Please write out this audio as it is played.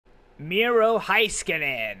Miro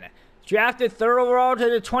Heiskanen. Drafted third overall to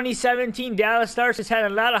the 2017 Dallas Stars, has had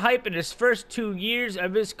a lot of hype in his first 2 years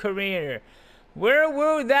of his career. Where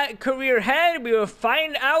will that career head? We will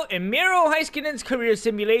find out in Miro Heiskanen's career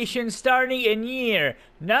simulation starting in year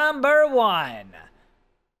number 1.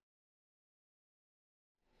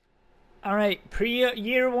 Alright,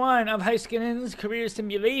 year 1 of Heiskanen's career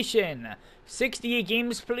simulation. 68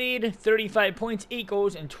 games played, 35 points, 8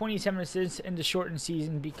 goals, and 27 assists in the shortened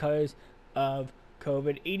season because of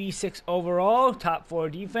COVID. 86 overall, top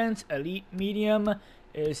 4 defense, elite medium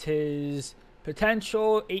is his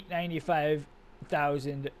potential.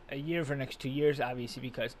 $895,000 a year for the next 2 years, obviously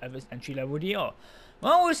because of his entry-level deal.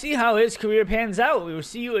 Well, we'll see how his career pans out. We will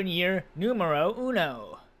see you in year numero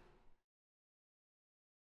uno.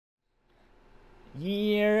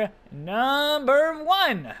 Year number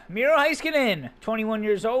 1, Miro Heiskanen, 21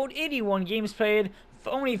 years old, 81 games played,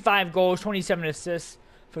 only 5 goals, 27 assists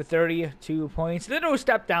for 32 points. Little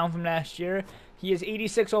step down from last year. He is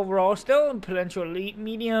 86 overall, still potential elite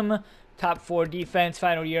medium, top 4 defense,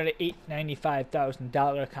 final year at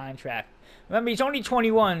 $895,000 contract. Remember, he's only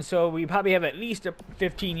 21, so we probably have at least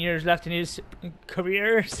 15 years left in his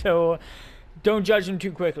career, so don't judge him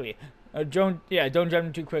too quickly. Don't judge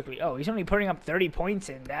him too quickly. Oh, he's only putting up 30 points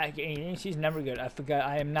in that game. He's never good. I forgot.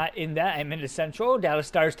 I am not in that. I'm in the Central. Dallas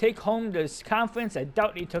Stars take home this conference. I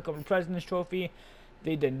doubt they took home the President's Trophy.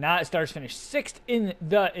 They did not. Stars finished 6th in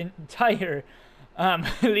the entire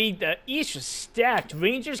league. The East was stacked.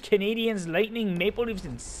 Rangers, Canadians, Lightning, Maple Leafs,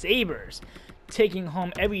 and Sabres taking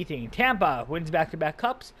home everything. Tampa wins back-to-back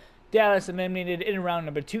cups. Dallas eliminated in round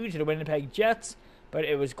number 2 to the Winnipeg Jets. But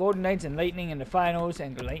it was Golden Knights and Lightning in the finals,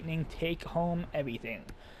 and the Lightning take home everything.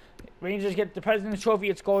 Rangers get the President's Trophy.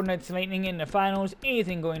 It's Golden Knights and Lightning in the finals.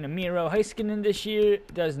 Anything going to Miro Heiskanen this year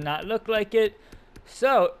does not look like it.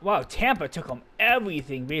 So, wow, Tampa took home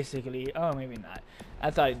everything, basically. Oh, maybe not. I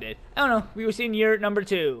thought it did. I don't know. We will see in year number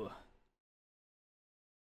 2.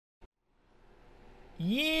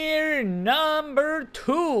 Year number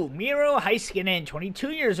 2, Miro Heiskanen,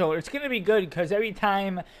 22 years old. It's going to be good because every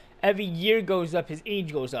year goes up, his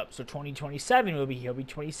age goes up. So 2027 he'll be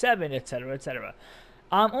 27, etc., etc.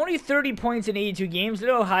 Only 30 points in 82 games, a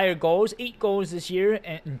little higher goals. 8 goals this year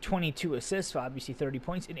and 22 assists. So obviously 30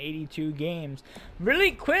 points in 82 games.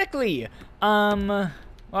 Really quickly, well,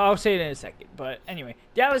 I'll say it in a second. But anyway,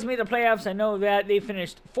 Dallas made the playoffs. I know that. They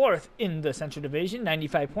finished 4th in the Central Division,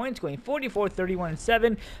 95 points, going 44, 31, and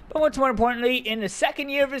 7. But what's more importantly, in the second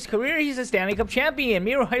year of his career, he's a Stanley Cup champion.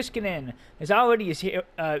 Miro Heiskanen is already is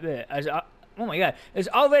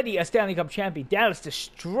already a Stanley Cup champion. Dallas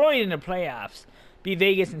destroyed in the playoffs. Beat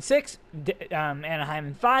Vegas in 6, Anaheim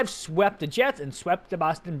in 5, swept the Jets, and swept the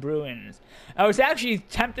Boston Bruins. I was actually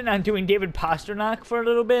tempted on doing David Pastrnak for a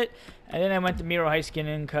little bit, and then I went to Miro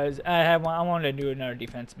Heiskanen because I wanted to do another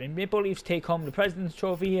defenseman. Maple Leafs take home the President's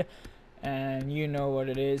Trophy, and you know what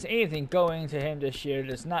it is. Anything going to him this year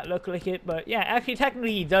does not look like it, but yeah, actually,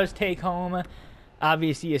 technically, he does take home,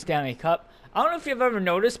 obviously, a Stanley Cup. I don't know if you've ever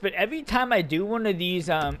noticed, but every time I do one of these,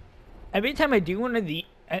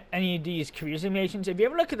 any of these career simulations, if you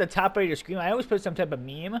ever look at the top right of your screen, I always put some type of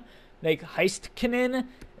meme. Like HeistKanen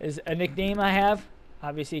is a nickname I have,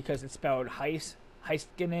 obviously because it's spelled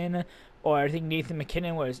Heiskanen, or I think Nathan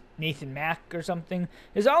McKinnon was Nathan Mack or something.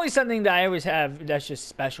 There's always something that I always have that's just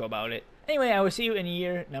special about it. Anyway, I will see you in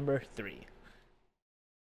year number 3.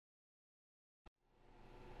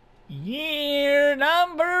 Year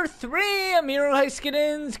number 3, Miro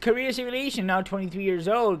Heiskanen's career simulation, now 23 years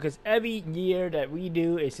old, because every year that we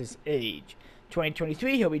do is his age.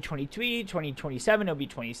 2023, he'll be 23, 2027, he'll be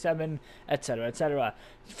 27, etc., etc.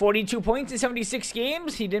 42 points in 76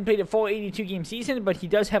 games. He didn't play the full 82-game season, but he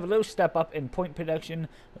does have a little step up in point production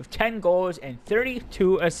of 10 goals and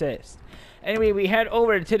 32 assists. Anyway, we head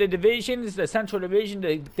over to the divisions, the Central Division.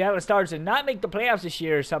 The Dallas Stars did not make the playoffs this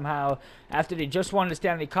year somehow after they just won the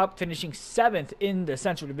Stanley Cup, finishing 7th in the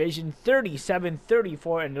Central Division, 37,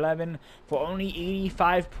 34, and 11 for only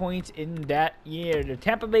 85 points in that year. The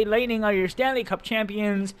Tampa Bay Lightning are your Stanley Cup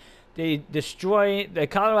champions. They destroy the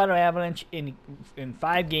Colorado Avalanche in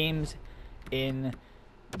 5 games in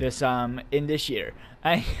this year.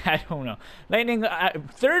 I don't know. Lightning,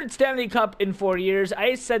 3rd Stanley Cup in 4 years.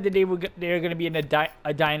 I said that they were going to be in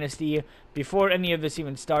a dynasty before any of this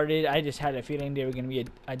even started. I just had a feeling they were going to be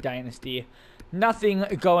a dynasty. Nothing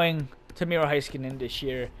going to Miro Heiskanen this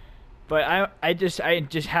year, but I just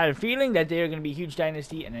had a feeling that they were going to be a huge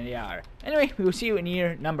dynasty, and then they are. Anyway, we will see you in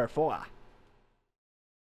year number 4.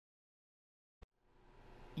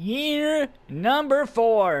 Year number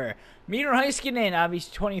 4. Miro Heiskanen,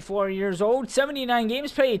 obviously 24 years old, 79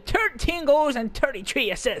 games played, 13 goals and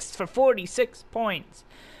 33 assists for 46 points.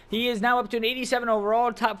 He is now up to an 87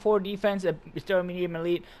 overall, top 4 defense, still medium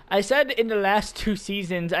elite. I said in the last 2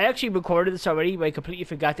 seasons, I actually recorded this already, but I completely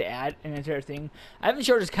forgot to add an entire thing. I haven't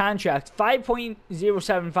showed his contract,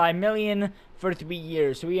 $5.075 million for 3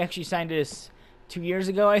 years. So he actually signed this 2 years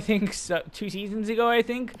ago, I think, so 2 seasons ago, I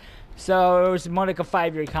think. So it was more like a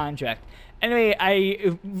 5-year contract. Anyway,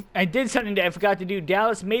 I did something that I forgot to do.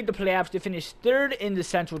 Dallas made the playoffs to finish 3rd in the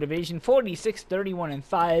Central Division, 46, 31, and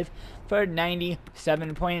 5 for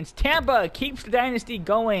 97 points. Tampa keeps the dynasty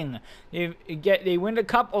going. They win the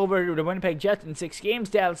cup over the Winnipeg Jets in 6 games.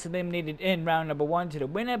 Dallas eliminated in round number 1 to the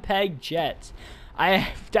Winnipeg Jets.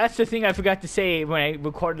 That's the thing I forgot to say when I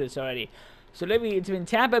recorded this already. So maybe it's been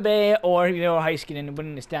Tampa Bay or Heiskanen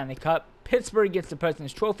winning the Stanley Cup. Pittsburgh gets the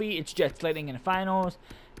President's Trophy. It's Jets Lightning in the finals.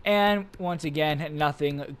 And once again,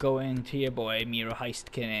 nothing going to your boy, Miro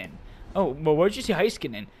Heiskanen. Oh, well, where'd you see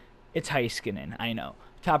Heiskanen? It's Heiskanen, I know.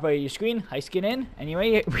 Top right of your screen, Heiskanen.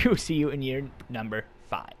 Anyway, we will see you in year number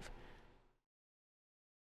 5.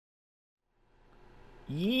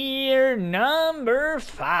 Year number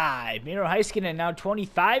 5. Miro Heiskanen, now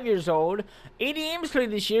 25 years old. 80 games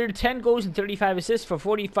played this year, 10 goals and 35 assists for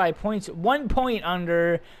 45 points. 1 point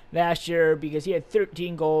under last year because he had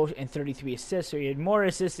 13 goals and 33 assists. So he had more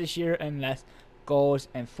assists this year and less goals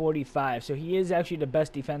and 45. So he is actually the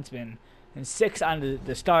best defenseman and 6 on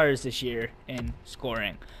the Stars this year in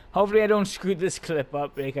scoring. Hopefully I don't screw this clip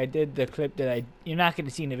up like I did the clip that you're not going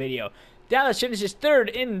to see in the video. Dallas finishes 3rd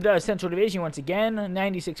in the Central Division once again,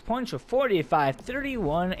 96 points for 45,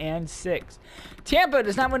 31, and 6. Tampa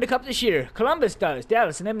does not win the Cup this year. Columbus does.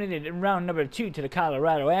 Dallas eliminated in round number 2 to the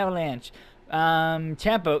Colorado Avalanche.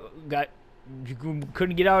 Tampa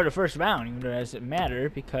couldn't get out of the first round, even though it doesn't matter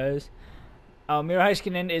because Miro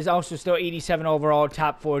Heiskanen is also still 87 overall,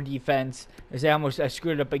 top 4 defense. I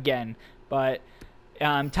screwed it up again, but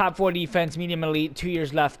top 4 defense, medium elite, 2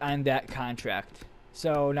 years left on that contract.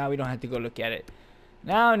 So now we don't have to go look at it.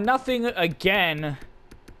 Now nothing again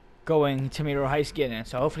going to Miro Heiskanen.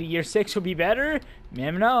 So hopefully year 6 will be better. You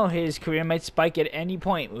never know. His career might spike at any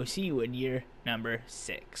point. We'll see you in year number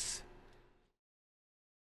 6.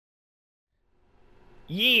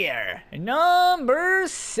 Year number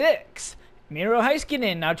 6. Miro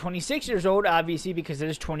Heiskanen, now 26 years old, obviously because it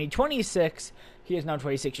is 2026. He is now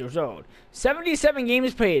 26 years old. 77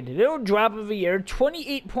 games played, little drop of a year,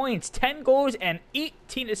 28 points, 10 goals, and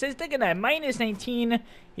 18 assists. Look at that, minus 19.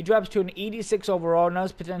 He drops to an 86 overall. Now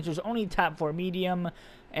his potential is only top 4 medium,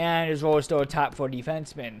 and his role is still a top 4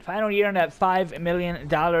 defenseman. Final year on that $5 million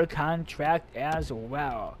contract as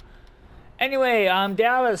well. Anyway,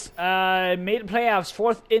 Dallas made the playoffs,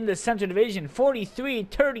 4th in the Central Division, 43,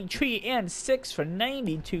 33, and 6 for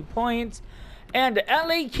 92 points. And the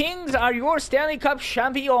LA Kings are your Stanley Cup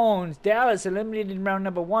champions. Dallas eliminated in round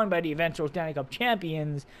number 1 by the eventual Stanley Cup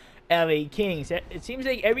champions, LA Kings. It seems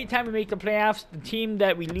like every time we make the playoffs, the team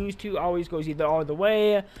that we lose to always goes either all the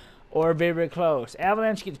way or very, very close.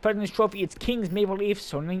 Avalanche gets President's Trophy. It's Kings Maple Leafs,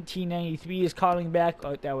 so 1993 is calling back.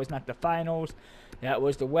 Oh, that was not the finals. That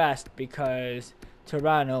was the West because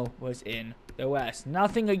Toronto was in the West.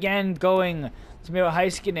 Nothing again going to Miro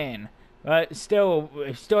Heiskanen. But still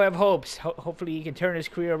have hopes. Hopefully he can turn his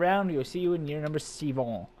career around. We'll see you in year number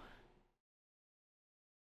 7.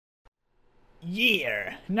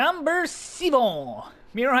 Year number 7.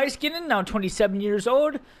 Miro Heiskanen, now 27 years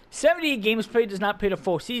old. 78 games played, does not play the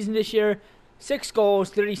full season this year. 6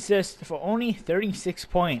 goals, 30 assists for only 36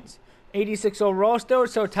 points. 86 overall still,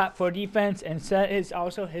 so top 4 defense, and set is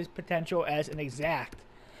also his potential as an exact.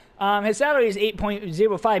 His salary is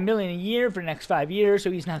 $8.05 million a year for the next 5 years,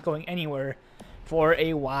 so he's not going anywhere for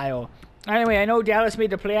a while. Anyway, I know Dallas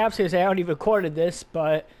made the playoffs because I already recorded this,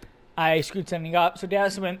 but I screwed something up. So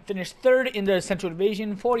Dallas finished 3rd in the Central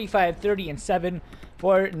Division, 45, 30, and 7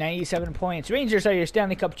 for 97 points. Rangers are your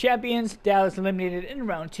Stanley Cup champions. Dallas eliminated in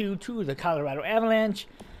round 2 to the Colorado Avalanche,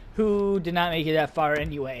 who did not make it that far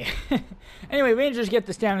anyway. Anyway, Rangers get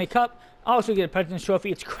the Stanley Cup. Also get a President's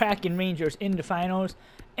Trophy. It's Kraken Rangers in the finals.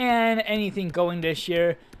 And anything going this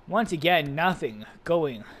year, once again, nothing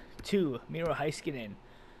going to Miro Heiskanen.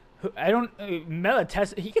 I don't,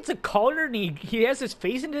 Melatessa, he gets a Calder and he has his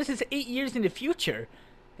face into this. It's 8 years in the future.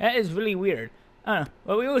 That is really weird. I don't know.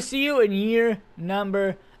 Well, we will see you in year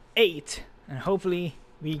number 8. And hopefully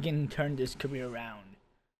we can turn this career around.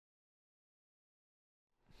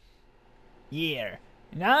 Year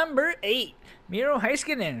number 8. Miro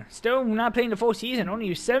Heiskanen, still not playing the full season.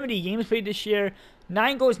 Only 70 games played this year.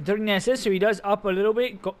 9 goals and 39 assists, so he does up a little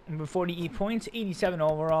bit. 48 points, 87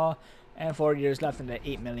 overall. and 4 years left in the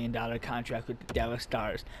 $8 million contract with the Dallas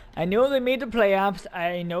Stars. I know they made the playoffs.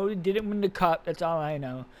 I know they didn't win the cup. That's all I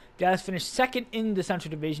know. Dallas finished second in the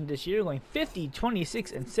Central Division this year, going 50,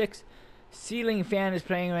 26, and 6. Ceiling Fan is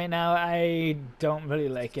playing right now. I don't really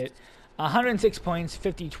like it. 106 points,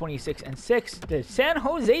 50, 26, and 6. The San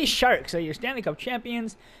Jose Sharks are your Stanley Cup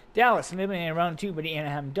champions. Dallas eliminated in round 2 by the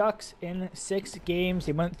Anaheim Ducks in 6 games.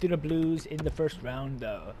 They went through the Blues in the first round,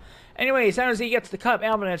 though. Anyway, San Jose gets the cup.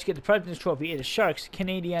 Avalanche get the President's Trophy. It is Sharks,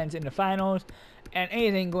 Canadiens in the finals. And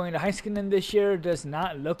anything going to Heiskanen this year does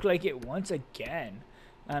not look like it once again.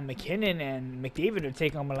 McKinnon and McDavid are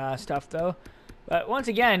taking on a lot of stuff, though. But once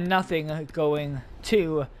again, nothing going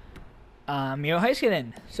to Miro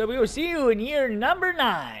Heiskanen. So we will see you in year number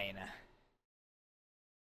 9.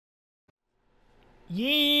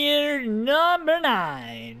 Year number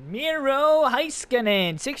 9. Miro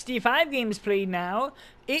Heiskanen. 65 games played now.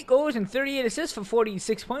 8 goals and 38 assists for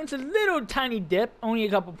 46 points. A little tiny dip. Only a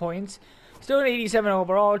couple points. Still an 87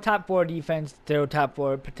 overall. Top 4 defense. Still top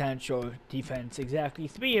 4 potential defense. Exactly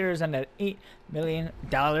 3 years on that $8 million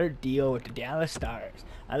deal with the Dallas Stars.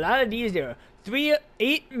 A lot of these there.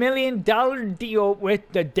 $8 million deal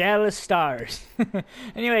with the Dallas Stars.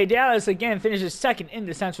 Anyway, Dallas again finishes second in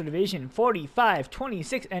the Central Division, 45,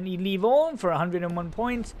 26, and you leave home for 101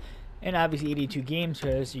 points, and obviously 82 games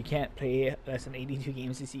because you can't play less than 82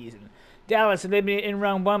 games this season. Dallas eliminated in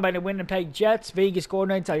round 1 by the Winnipeg Jets. Vegas Golden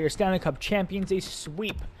Knights are your Stanley Cup champions. They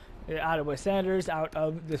sweep the Ottawa Senators out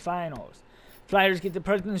of the finals. Flyers get the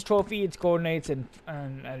President's Trophy. It's Golden Knights and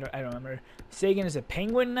I don't remember. Sagan is a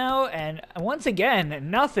Penguin now, and once again,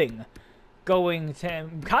 nothing going to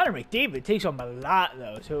Connor McDavid. Takes him a lot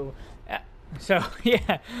though, so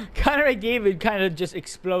yeah, Connor McDavid kind of just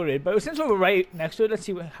exploded. But since we were right next to it, let's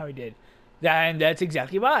see how he did. And that's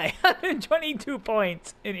exactly why. 22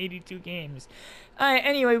 points in 82 games.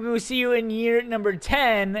 Anyway, we will see you in year number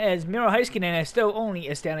 10 as Miro Heiskanen is still only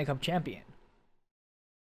a Stanley Cup champion.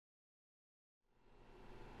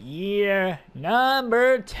 Year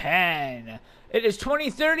number 10. It is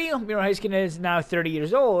 2030. Miro Heiskanen is now 30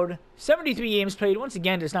 years old. 73 games played. Once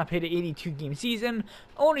again, does not play the 82-game season.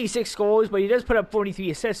 Only 6 goals, but he does put up 43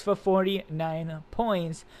 assists for 49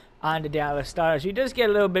 points on the Dallas Stars. He does get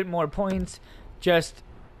a little bit more points, just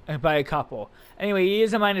by a couple. Anyway, he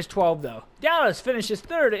is a minus 12, though. Dallas finishes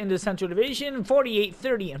third in the Central Division, 48,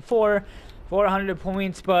 30, and 4. 400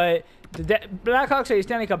 points, but the Blackhawks are the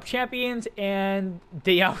Stanley Cup champions, and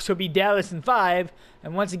they also beat Dallas in 5.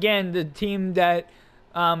 And once again, the team that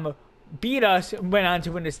beat us went on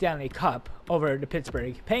to win the Stanley Cup over the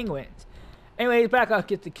Pittsburgh Penguins. Anyways, Blackhawks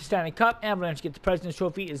get the Stanley Cup. Avalanche get the President's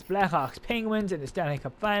Trophy. It's Blackhawks Penguins in the Stanley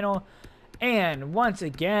Cup final. And once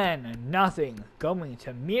again, nothing going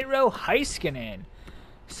to Miro Heiskanen.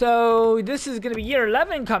 So this is going to be year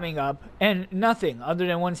 11 coming up, and nothing other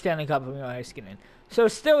than 1 Stanley Cup for Miro Heiskanen. So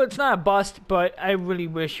still, it's not a bust, but I really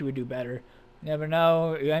wish he would do better. Never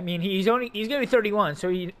know. I mean, he's going to be 31, so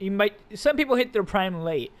he might. Some people hit their prime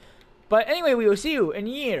late. But anyway, we will see you in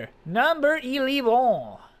year number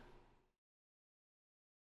 11.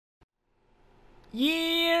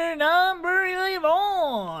 Year number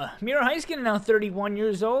 11. Miro Heiskanen now 31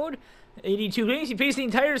 years old. 82 games. He faced the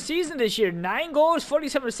entire season this year. 9 goals,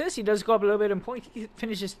 47 assists. He does go up a little bit in points. He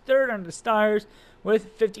finishes third on the Stars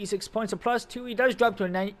with 56 points, a +2. He does drop to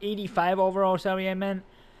a 85 overall salary, I meant,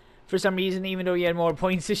 for some reason, even though he had more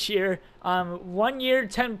points this year. 1 year,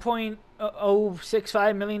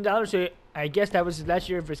 $10.065 million. So I guess that was last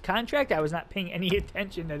year of his contract. I was not paying any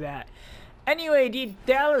attention to that. Anyway, the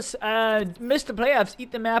Dallas missed the playoffs.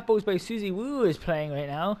 Eat the Apples by Susie Woo is playing right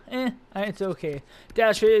now. It's okay.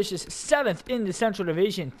 Dallas finishes 7th in the Central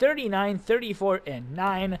Division, 39, 34, and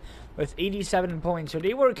 9 with 87 points. So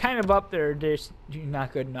they were kind of up there. They're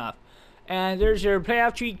not good enough. And there's your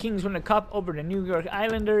playoff treat. Kings win the cup over the New York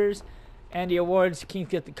Islanders. And the awards, Kings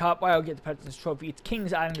get the cup, Wild get the President's Trophy. It's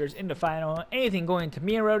Kings Islanders in the final. Anything going to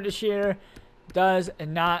Miro this year does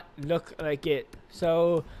not look like it.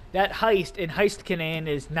 So that heist in HeistKanen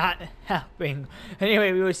is not happening.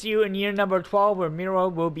 Anyway, we will see you in year number 12 where Miro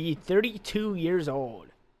will be 32 years old.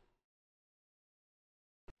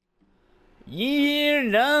 Year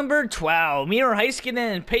number 12. Miro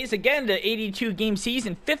Heiskanen plays again the 82-game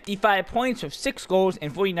season, 55 points with 6 goals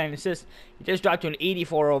and 49 assists. He just dropped to an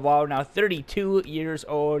 84 overall, now 32 years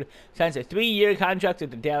old. Signs a 3-year contract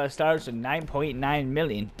with the Dallas Stars for $9.9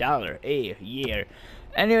 million a year.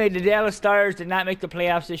 Anyway, the Dallas Stars did not make the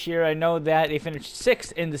playoffs this year. I know that. They finished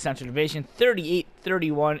 6th in the Central Division, 38,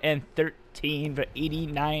 31, and 13 for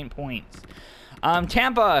 89 points.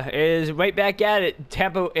 Tampa is right back at it.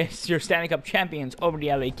 Tampa is your Stanley Cup champions over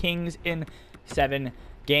the LA Kings in 7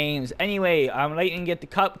 games. Anyway, Lightning get the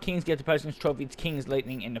cup, Kings get the President's Trophy. It's Kings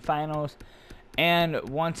Lightning in the finals. And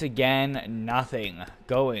once again, nothing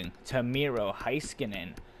going to Miro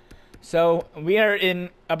Heiskanen. So we are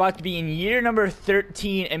about to be in year number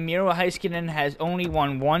 13, and Miro Heiskanen has only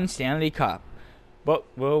won one Stanley Cup. But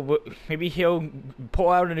maybe he'll pull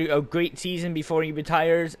out a great season before he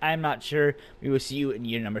retires. I'm not sure. We will see you in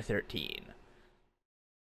year number 13.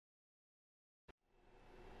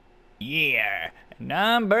 Year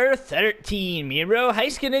number 13. Miro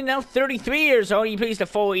Heiskanen, now 33 years old. He plays the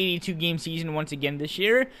full 82-game season once again this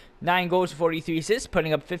year. 9 goals, 43 assists,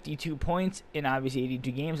 putting up 52 points in obviously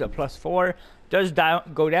 82 games, a +4. Does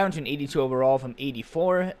go down to an 82 overall from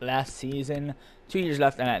 84 last season. 2 years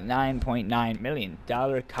left on that $9.9 million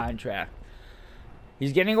contract.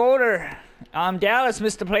 He's getting older. Dallas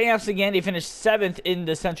missed the playoffs again. They finished 7th in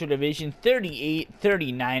the Central Division, 38,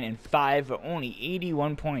 39, and 5 for only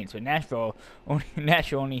 81 points. But Nashville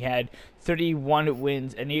only had 31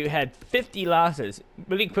 wins, and they had 50 losses.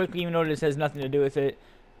 Really quickly, even though this has nothing to do with it.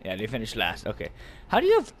 Yeah, they finished last. Okay. How do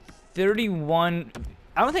you have 31?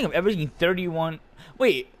 I don't think I've ever seen 31.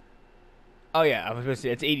 Wait. Oh, yeah, I was supposed to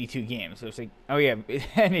say it's 82 games. So it's like, oh, yeah,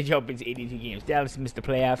 NHL opens 82 games. Dallas missed the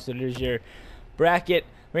playoffs, so there's your bracket.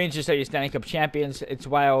 Rangers are your Stanley Cup champions. It's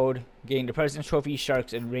Wild getting the President's Trophy.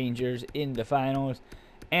 Sharks and Rangers in the finals.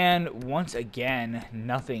 And once again,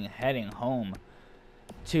 nothing heading home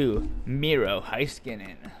to Miro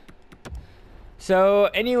Heiskanen. So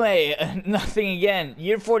anyway, nothing again.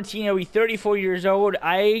 Year 14, he'll be 34 years old.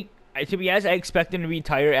 To be honest, I expect him to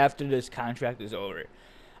retire after this contract is over.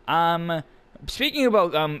 Speaking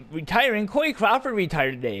about retiring, Corey Crawford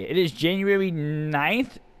retired today. It is January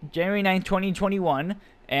 9th, 2021,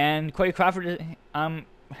 and Corey Crawford hung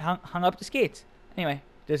up the skates. Anyway,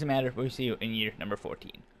 doesn't matter. We'll see you in year number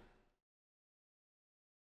 14.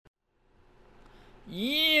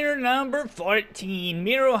 Year number 14.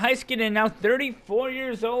 Miro Heiskanen, now 34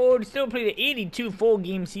 years old, still played the 82 full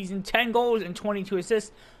game season, 10 goals and 22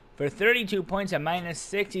 assists for 32 points at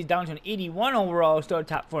 -6. He's down to an 81 overall, still a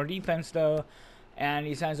top 4 defense though. And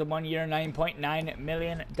he signs a 1-year, $9.9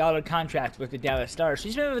 million contract with the Dallas Stars.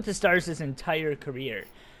 He's been with the Stars his entire career.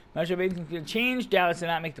 Not sure if anything's going to change. Dallas did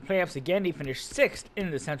not make the playoffs again. They finished 6th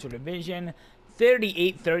in the Central Division.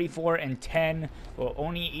 38, 34, and 10 for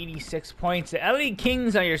only 86 points. The LA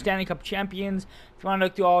Kings are your Stanley Cup champions. If you want to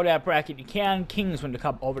look through all that bracket, you can. Kings win the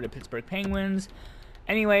cup over the Pittsburgh Penguins.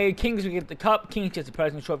 Anyway, Kings will get the cup. Kings gets the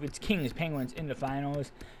President's Trophy. It's Kings, Penguins in the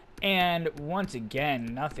finals. And once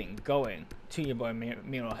again, nothing going to your boy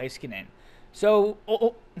Miro Heiskanen. So,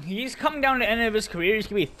 he's coming down to the end of his career. He's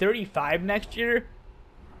going to be 35 next year.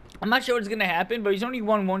 I'm not sure what's going to happen, but he's only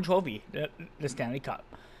won one trophy, the Stanley Cup.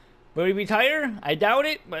 Will he retire? I doubt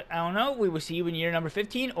it, but I don't know. We will see you in year number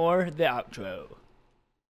 15 or the outro.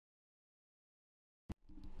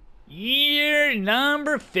 Year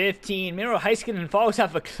number 15. Miro Heiskanen falls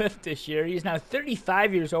off a cliff this year. He's now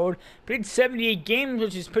 35 years old. Played 78 games,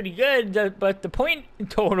 which is pretty good, but the point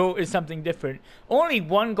total is something different. Only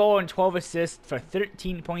 1 goal and 12 assists for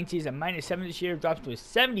 13 points. He's a -7 this year. Drops to a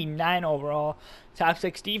 79 overall. Top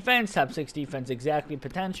 6 defense. Top 6 defense exactly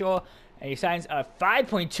potential. And he signs a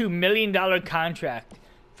 $5.2 million contract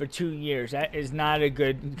for 2 years. That is not a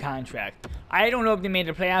good contract. I don't know if they made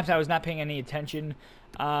the playoffs. I was not paying any attention.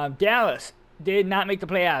 Dallas did not make the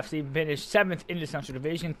playoffs. They finished 7th in the Central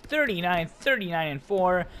Division, 39, 39, and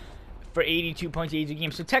 4 for 82 points, 82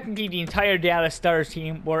 games. So technically, the entire Dallas Stars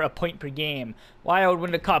team were a point per game. Wild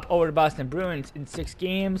win the cup over the Boston Bruins in 6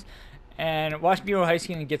 games. And watch Miro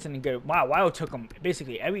Heiskanen gets in a good. Wow, Wild took him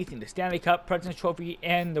basically everything: the Stanley Cup, President's Trophy,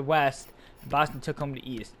 and the West. Boston took home the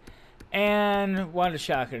East. And what a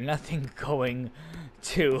shocker! Nothing going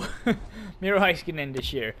to Miro Heiskanen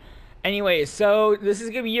this year. Anyway, so this is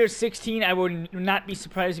going to be year 16. I would not be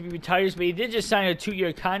surprised if he retires, but he did just sign a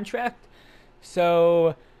 2-year contract.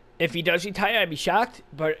 So if he does retire, I'd be shocked.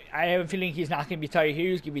 But I have a feeling he's not going to retire here.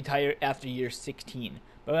 He's going to retire after year 16.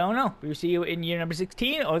 But I don't know. We will see you in year number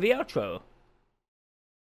 16 or the outro.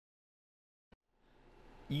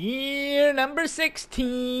 Year number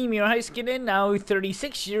 16. Miro Heiskanen, now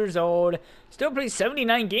 36 years old. Still plays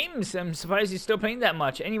 79 games. I'm surprised he's still playing that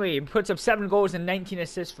much. Anyway, he puts up 7 goals and 19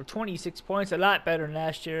 assists for 26 points. A lot better than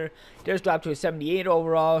last year. He does drop to a 78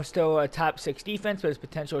 overall. Still a top 6 defense, but his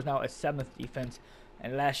potential is now a 7th defense.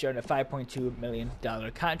 And last year on a $5.2 million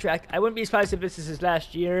contract. I wouldn't be surprised if this is his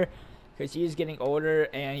last year, because he is getting older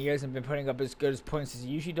and he hasn't been putting up as good as points as he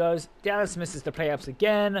usually does. Dallas misses the playoffs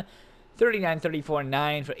again.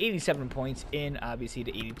 39-34-9 for 87 points in, obviously,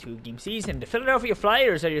 the 82-game season. The Philadelphia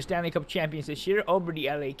Flyers are your Stanley Cup champions this year over the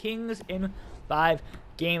LA Kings in 5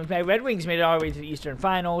 games. My Red Wings made it all the way to the Eastern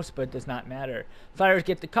Finals, but it does not matter. Flyers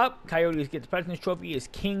get the Cup, Coyotes get the President's Trophy, is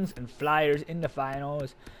Kings and Flyers in the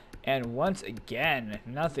Finals. And once again,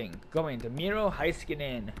 nothing going to Miro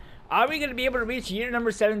Heiskanen. Are we going to be able to reach year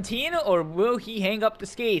number 17, or will he hang up the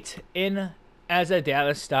skates in as a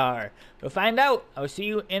Dallas Star? We'll find out. I'll see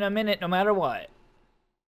you in a minute no matter what.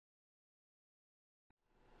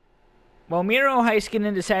 Well, Miro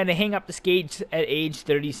Heiskanen decided to hang up the skates at age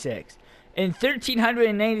 36. In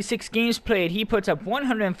 1,396 games played, he puts up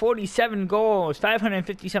 147 goals,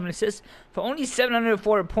 557 assists for only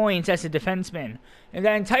 704 points as a defenseman. In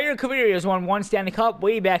that entire career, he has won 1 Stanley Cup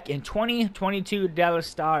way back in 2022 Dallas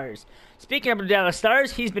Stars. Speaking of the Dallas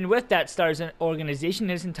Stars, he's been with that Stars organization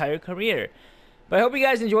his entire career. But I hope you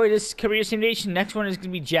guys enjoy this career simulation. Next one is going to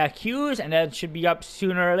be Jack Hughes, and that should be up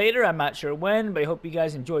sooner or later. I'm not sure when, but I hope you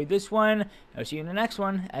guys enjoyed this one. I'll see you in the next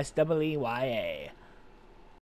one. SWEYA.